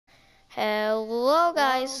Hello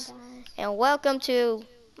guys, and welcome to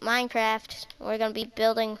Minecraft. We're gonna be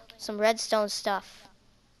building some redstone stuff.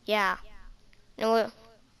 Yeah, and we're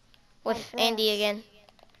with Like Andy this. again.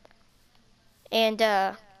 And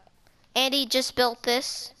Andy just built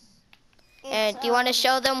this. It's And do you want to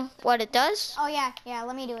show them what it does? Oh yeah,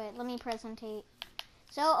 let me do it. Let me presentate.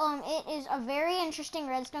 So it is a very interesting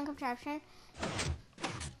redstone contraption.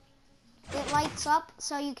 It lights up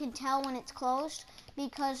so you can tell when it's closed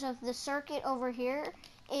because of the circuit over here.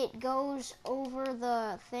 It goes over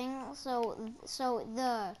the thing, so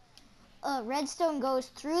the redstone goes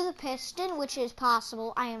through the piston, which is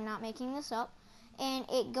possible. I am not making this up, and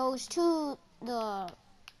it goes to the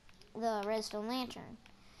redstone lantern.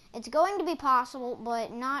 It's going to be possible,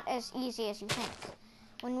 but not as easy as you think.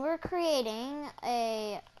 When we're creating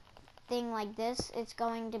a thing like this, it's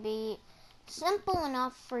going to be simple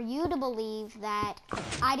enough for you to believe that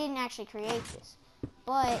I didn't actually create this.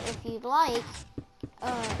 But if you'd like,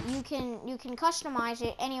 you can customize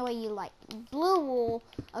it any way you like. Blue wool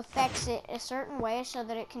affects it a certain way so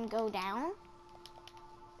that it can go down.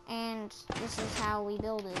 And this is how we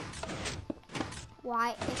build it.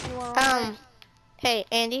 Why, if you are Hey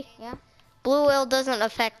Andy. Yeah? Blue whale doesn't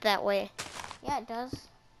affect that way. Yeah, it does.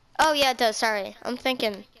 Oh yeah, it does. Sorry, I'm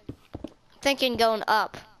thinking going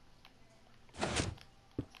up.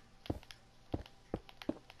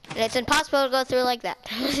 And it's impossible to go through like that.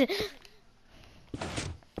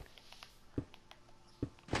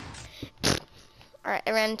 Alright,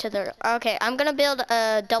 I ran into the... Okay, I'm gonna build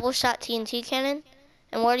a double shot TNT cannon.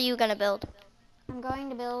 And what are you gonna build? I'm going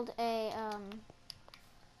to build a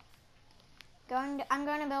I'm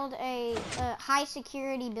going to build a high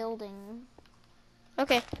security building.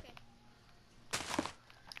 Okay.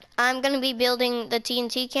 I'm gonna be building the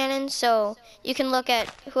TNT cannon, so you can look at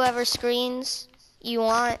whoever screens you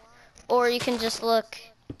want, or you can just look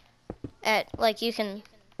at, like, you can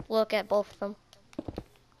look at both of them.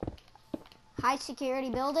 High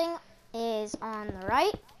security building is on the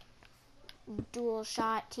right. Dual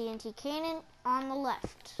shot TNT cannon on the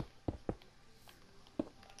left.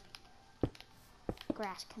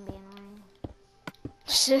 Grass can be annoying.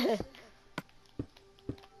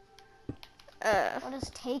 What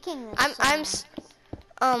is taking this?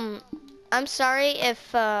 I'm sorry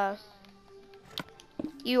if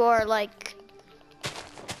you are like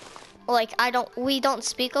we don't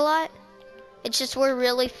speak a lot. It's just we're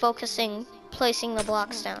really focusing placing the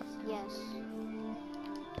blocks down. Yes.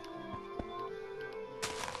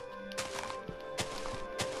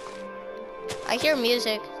 I hear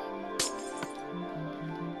music.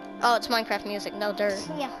 Oh, it's Minecraft music, no dirt.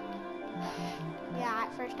 Yeah. Yeah,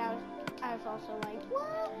 at first I was also like,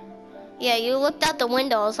 what? Yeah, you looked out the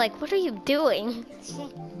window. I was like, what are you doing?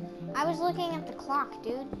 I was looking at the clock,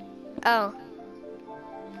 dude. Oh.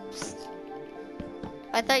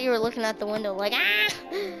 I thought you were looking at the window like, ah!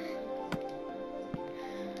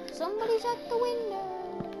 Somebody's at the window.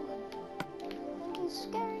 And he's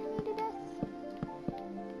scaring me to death.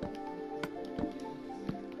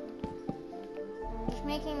 I'm just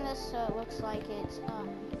making this so it looks like it's,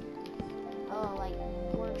 like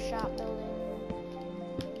workshop building.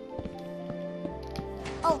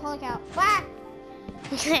 Oh, holy cow. Ah!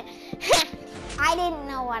 I didn't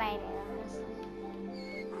know what I did, honestly.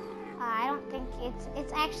 I don't think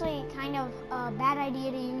it's actually kind of a bad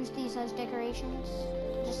idea to use these as decorations.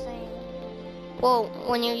 Just saying. Well,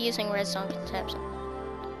 when you're using redstone taps.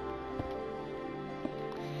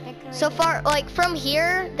 So far, like from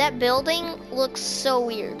here, that building looks so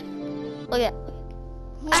weird. Look at.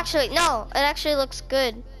 Yeah. Actually, no, it actually looks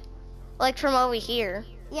good. Like from over here.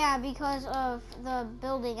 Yeah, because of the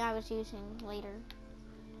building I was using later.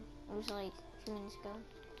 It was like a few minutes ago.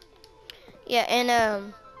 Yeah,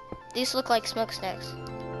 and these look like smokestacks.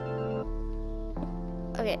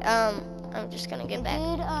 Okay, I'm just gonna get back.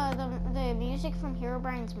 Dude, the music from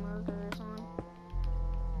Herobrine's Murder is on.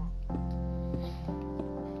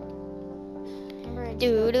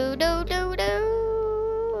 Do do do do do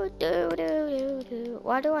do do do do.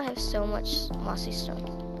 Why do I have so much mossy stone?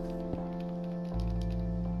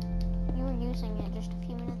 You were using it just a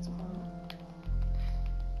few minutes ago.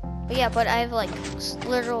 But yeah, but I have like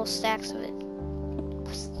literal stacks of it.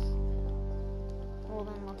 Well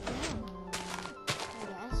then look at me, I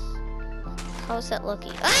guess. How's that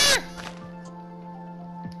looking? Ah!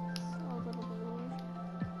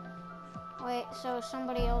 Wait, so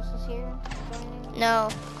somebody else is here joining? No,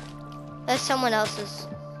 that's someone else's.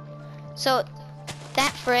 So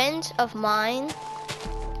that friend of mine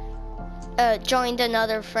joined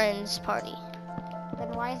another friend's party.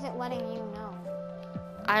 Then why is it letting you know?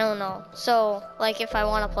 I don't know. So like if I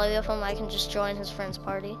want to play with him, I can just join his friend's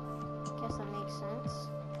party. Guess that makes sense.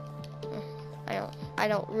 I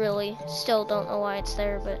don't really, still don't know why it's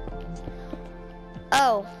there, but.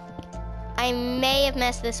 Oh, I may have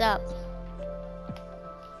messed this up.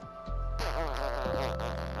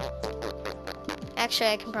 Actually,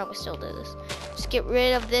 I can probably still do this. Just get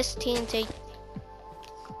rid of this TNT.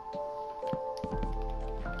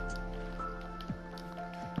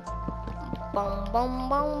 Boom, boom,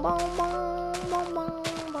 boom, boom, boom, boom, boom,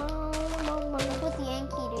 boom, boom. What's with the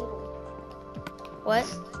Yankee Doodle? What?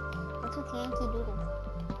 What's with Yankee Doodle?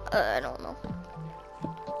 I don't know.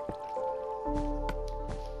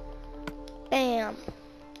 Bam.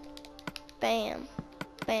 Bam.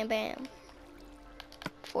 Bam, bam.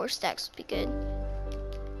 4 stacks would be good.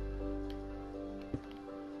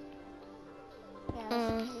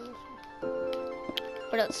 Yeah,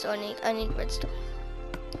 What else do I need? I need redstone.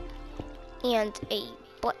 And a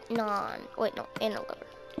button on. Wait, no, and a lever.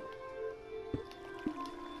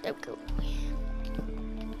 There we go.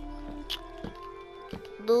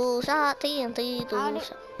 Do shot TNT, do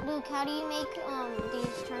shot. Luke, how do you make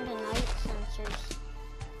these turn to night sensors?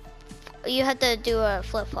 You have to do a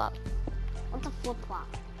flip flop. What's a flip flop?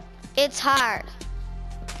 It's hard.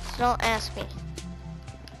 So don't ask me.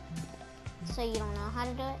 So you don't know how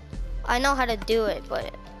to do it? I know how to do it,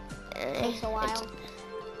 but It takes a while.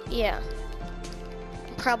 Yeah.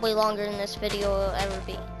 Probably longer than this video will ever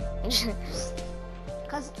be.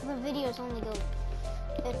 Because the videos only go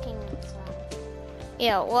 15 minutes long.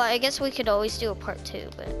 Yeah, well, I guess we could always do a part 2,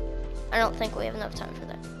 but I don't think we have enough time for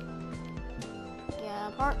that.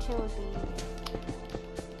 Yeah, part 2 would be...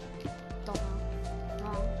 Don't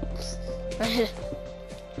know. Wrong.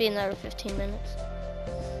 Be another 15 minutes.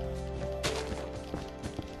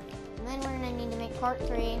 And then we're gonna need to make part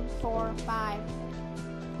 3, 4, 5.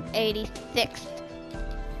 86th.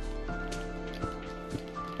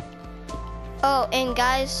 Oh, and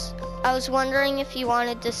guys, I was wondering if you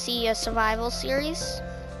wanted to see a survival series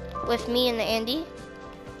with me and Andy.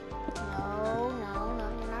 No,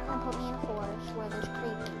 you're not gonna put me in a forest where there's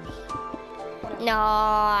creepers. Whatever.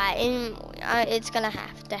 No, it's gonna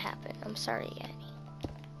have to happen. I'm sorry, Andy.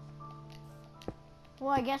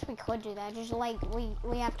 Well, I guess we could do that. Just like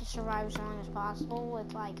we have to survive as long as possible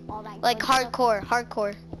with like all that. Like good stuff.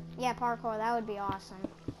 hardcore. Yeah, parkour. That would be awesome.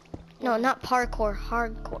 No, not parkour,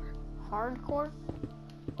 hardcore. Hardcore?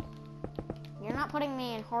 You're not putting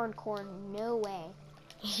me in hardcore. No way.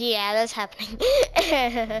 Yeah, that's happening.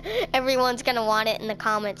 Everyone's gonna want it in the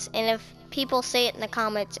comments, and if people say it in the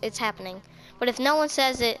comments, it's happening. But if no one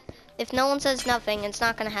says it, if no one says nothing, it's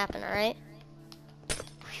not gonna happen, alright?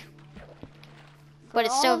 But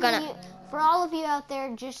it's still gonna... For all of you out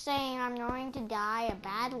there just saying I'm going to die a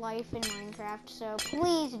bad life in Minecraft, so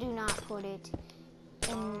please do not put it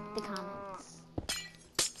in the comments.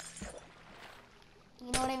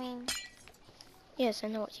 You know what I mean? Yes, I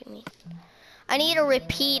know what you mean. I need a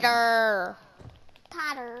repeater.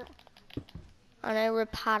 Potter. On a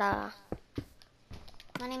repeater.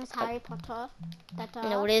 My name is Harry Potter.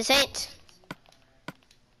 No, it isn't.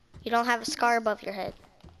 You don't have a scar above your head.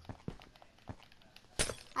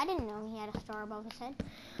 I didn't know he had a star above his head.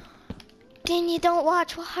 Then you don't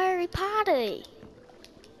watch Harry Potter.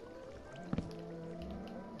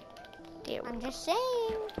 I'm just saying.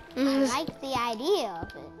 I like the idea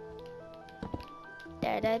of it.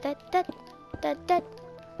 Da da da da da da.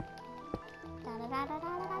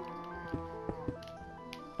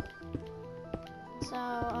 So,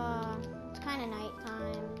 it's kind of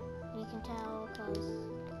nighttime. You can tell because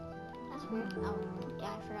that's weird. Oh,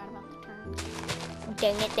 yeah, I forgot about the turn.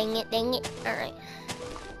 Dang it. All right.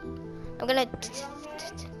 I'm gonna.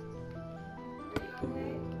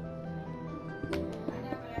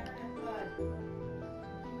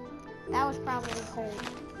 That was probably cold.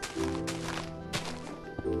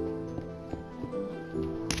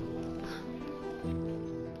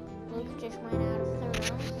 Luke just went out of the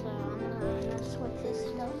room, so I'm gonna switch this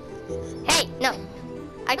stuff. Hey, no.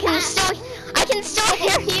 I can still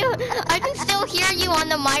hear you. I can still hear you on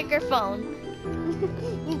the microphone.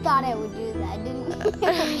 You thought I would do that, didn't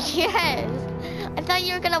you? Yes. I thought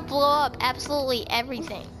you were gonna blow up absolutely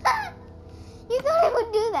everything. You thought I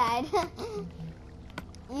would do that.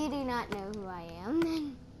 You do not know who I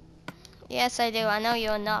am. Yes, I do. I know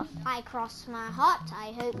you enough. I cross my heart.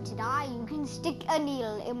 I hope to die. You can stick a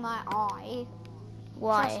needle in my eye.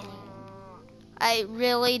 Why? Trust me. I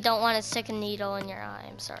really don't want to stick a needle in your eye.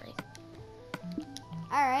 I'm sorry.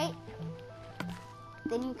 All right.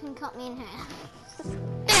 Then you can cut me in half.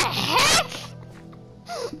 The heck?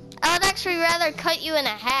 I would actually rather cut you in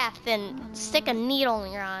half than stick a needle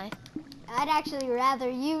in your eye. I'd actually rather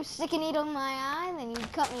you stick a needle in my eye than you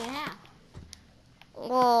cut me in half.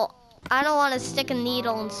 Well, I don't want to stick a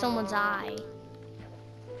needle in someone's eye.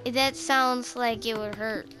 That sounds like it would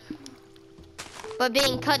hurt. But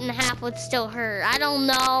being cut in half would still hurt. I don't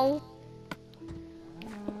know.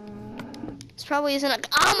 This probably isn't a...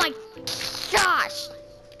 Oh my gosh!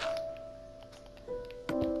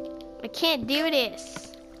 I can't do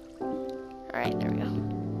this. Alright, there we go.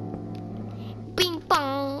 Bing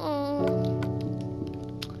bong!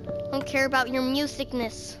 I don't care about your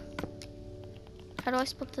musicness. How do I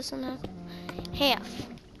split this in half? Half.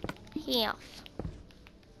 Half.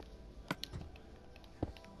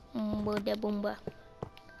 Boomba boomba.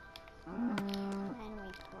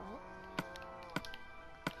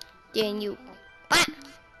 Then you. Bah!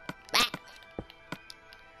 Bah!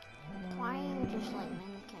 Why are you just like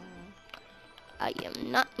mimicking me? I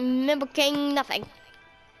am not mimicking nothing.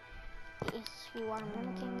 Yes, you are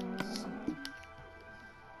mimicking something.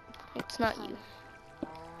 It's not you.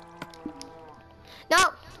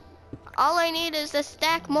 No! All I need is to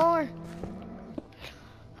stack more.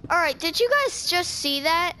 Alright, did you guys just see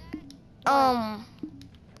that?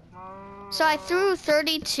 So I threw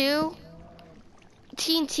 32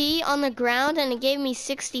 TNT on the ground and it gave me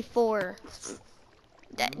 64.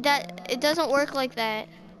 It doesn't work like that.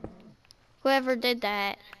 Whoever did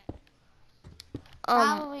that.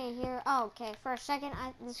 Probably here. Oh, okay. For a second,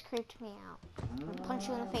 this creeped me out. I'm gonna punch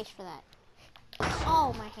you in the face for that.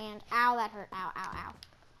 Oh, my hand. Ow, that hurt. Ow, ow, ow.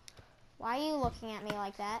 Why are you looking at me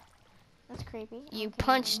like that? That's creepy. You Okay.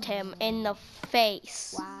 punched him in the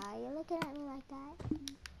face. Why are you looking at me like that?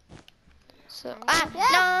 So,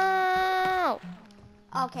 no!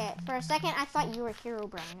 Okay, for a second, I thought you were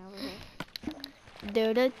Herobrine over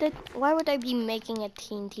here. Why would I be making a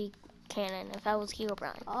TNT cannon if I was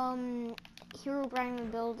Herobrine? Herobrine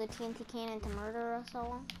would build a TNT cannon to murder us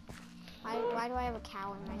all. Why do I have a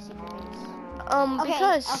cow in my secret base?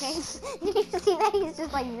 Because... Okay, did you see that? He's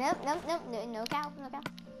just like, nope, nope, nope, no cow, no cow.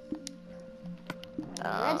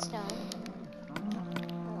 Redstone.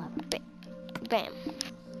 Bam.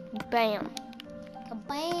 Bam.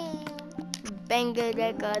 Bam. Banga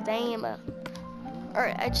dega dama.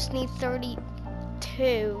 Alright, I just need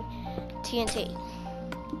 32 TNT.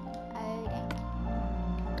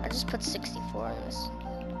 I just put 64 in this.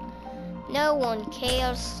 No one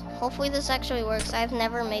cares. Hopefully this actually works. I've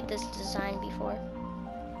never made this design before.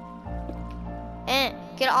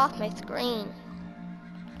 Get off my screen.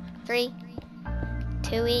 3,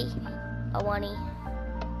 2E, a 1E.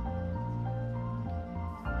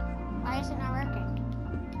 Why is it not working?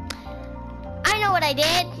 I know what I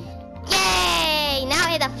did. Yay! Now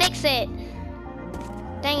I had to fix it.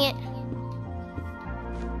 Dang it.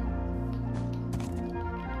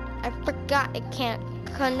 I forgot it can't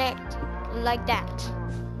connect like that.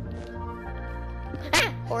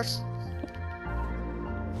 Ah! Horse.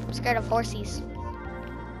 I'm scared of horsies.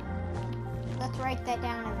 Let's write that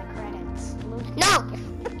down in the credits. No!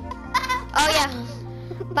 Oh yeah.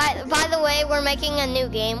 By the way, we're making a new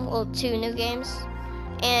game. Well, 2 new games.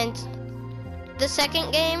 And the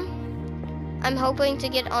second game, I'm hoping to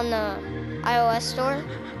get on the iOS store.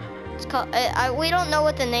 It's called, we don't know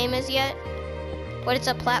what the name is yet, but it's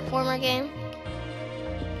a platformer game.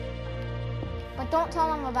 But don't tell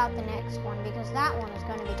them about the next one because that one is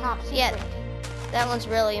going to be top secret. Yeah, that one's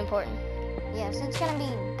really important. Yes, it's going to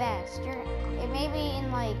be best. It may be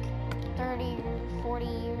in like 30 or 40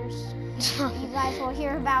 years. You guys will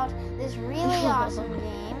hear about this really awesome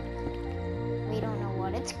game. We don't know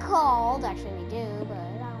what it's called. Actually, we do, but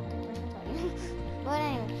I don't think we're going to tell you. But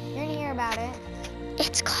anyway, you're going to hear about it.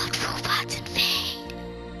 It's called Robots and Fate.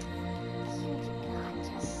 You did not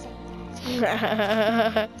just say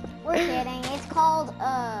that. We're kidding. It's called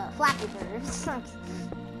Flappy Birds.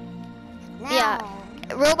 Now, Yeah,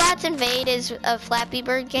 Robots Invade is a Flappy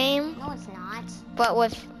Bird game, no, it's not. but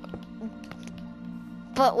with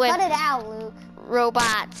Cut it out, Luke.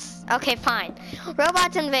 robots. Okay, fine.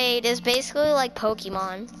 Robots Invade is basically like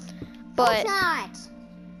Pokemon, No, but it's not.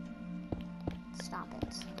 Stop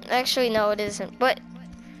it. actually no, it isn't. But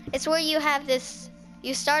it's where you have this.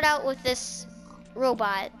 You start out with this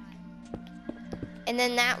robot, and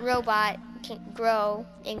then that robot can grow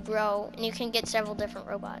and grow, and you can get several different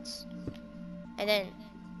robots. And then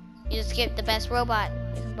you just get the best robot.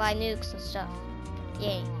 You can buy nukes and stuff.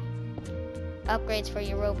 Yay. Upgrades for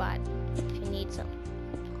your robot if you need some.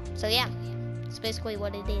 So yeah, that's basically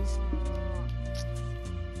what it is.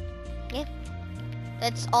 Yeah.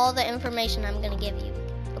 That's all the information I'm gonna give you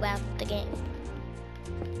about the game.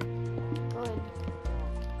 Good.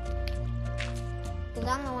 Because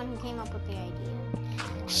I'm the one who came up with the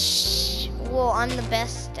idea. Shh. Well, I'm the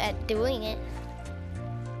best at doing it.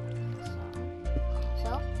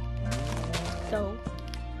 So? So?